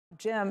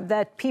Jim,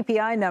 that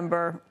PPI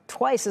number,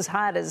 twice as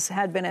hot as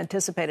had been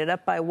anticipated,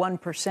 up by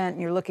 1%. And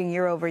you're looking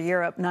year over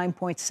year up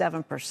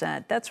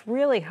 9.7%. That's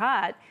really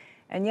hot.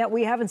 And yet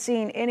we haven't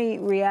seen any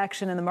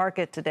reaction in the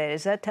market today.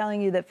 Is that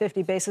telling you that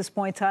 50 basis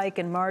points hike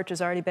in March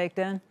is already baked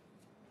in?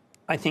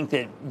 I think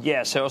that,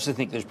 yes. I also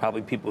think there's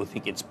probably people who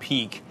think it's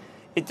peak.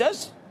 It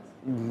does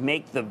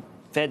make the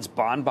Fed's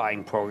bond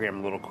buying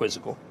program a little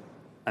quizzical.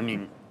 I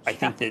mean, I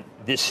think that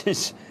this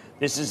is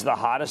the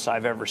hottest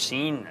I've ever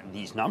seen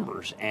these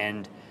numbers,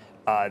 and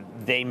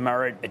they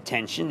merit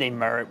attention. They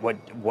merit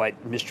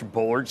what Mr.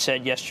 Bullard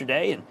said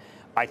yesterday, and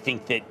I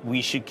think that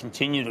we should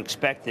continue to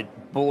expect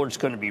that Bullard's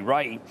going to be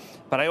right.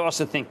 But I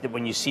also think that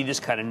when you see this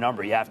kind of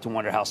number, you have to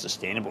wonder how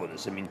sustainable it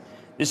is. I mean,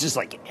 this is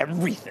like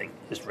everything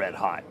is red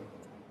hot,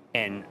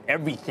 and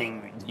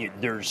everything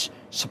there's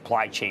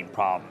supply chain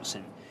problems,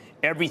 and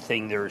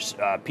everything there's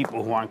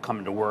people who aren't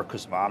coming to work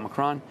because of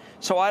Omicron.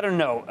 So I don't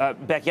know,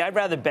 Becky. I'd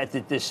rather bet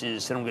that this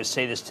is, and I'm going to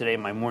say this today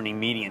in my morning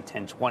meeting at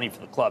 10:20 for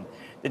the club,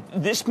 that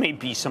this may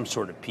be some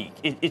sort of peak.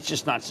 It's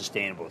just not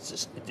sustainable.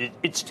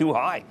 It's too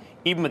high,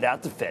 even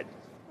without the Fed.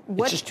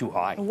 It's just too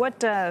high.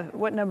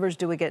 What numbers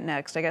do we get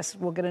next? I guess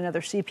we'll get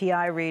another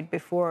CPI read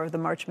before the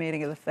March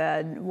meeting of the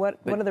Fed. What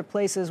other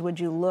places would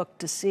you look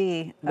to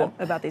see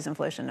about these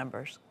inflation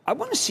numbers? I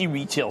want to see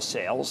retail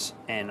sales,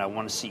 and I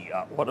want to see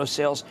auto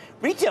sales.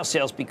 Retail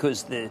sales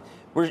because the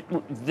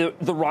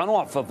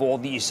runoff of all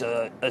these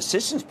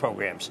assistance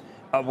programs,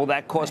 will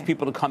that cause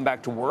people to come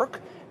back to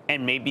work,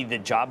 and maybe the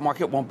job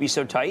market won't be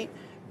so tight?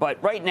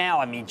 But right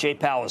now, I mean, Jay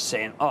Powell is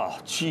saying, oh,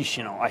 geez,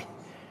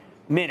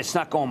 it's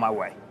not going my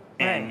way.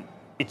 And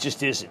it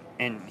just isn't.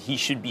 And he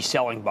should be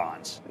selling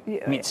bonds.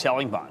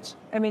 Selling bonds.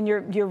 I mean,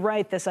 you're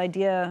right. This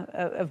idea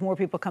of more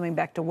people coming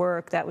back to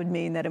work, that would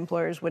mean that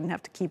employers wouldn't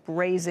have to keep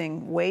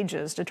raising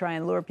wages to try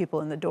and lure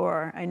people in the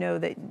door. I know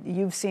that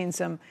you've seen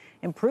some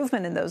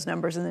improvement in those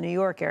numbers in the New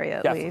York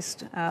area, at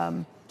least.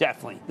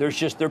 Definitely. There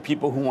are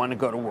people who want to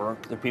go to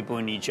work. There are people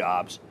who need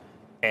jobs.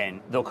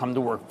 And they'll come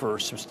to work for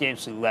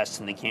substantially less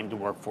than they came to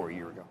work for a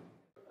year ago.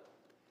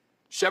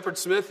 Shepard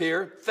Smith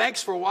here.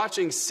 Thanks for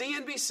watching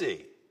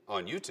CNBC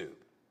on YouTube.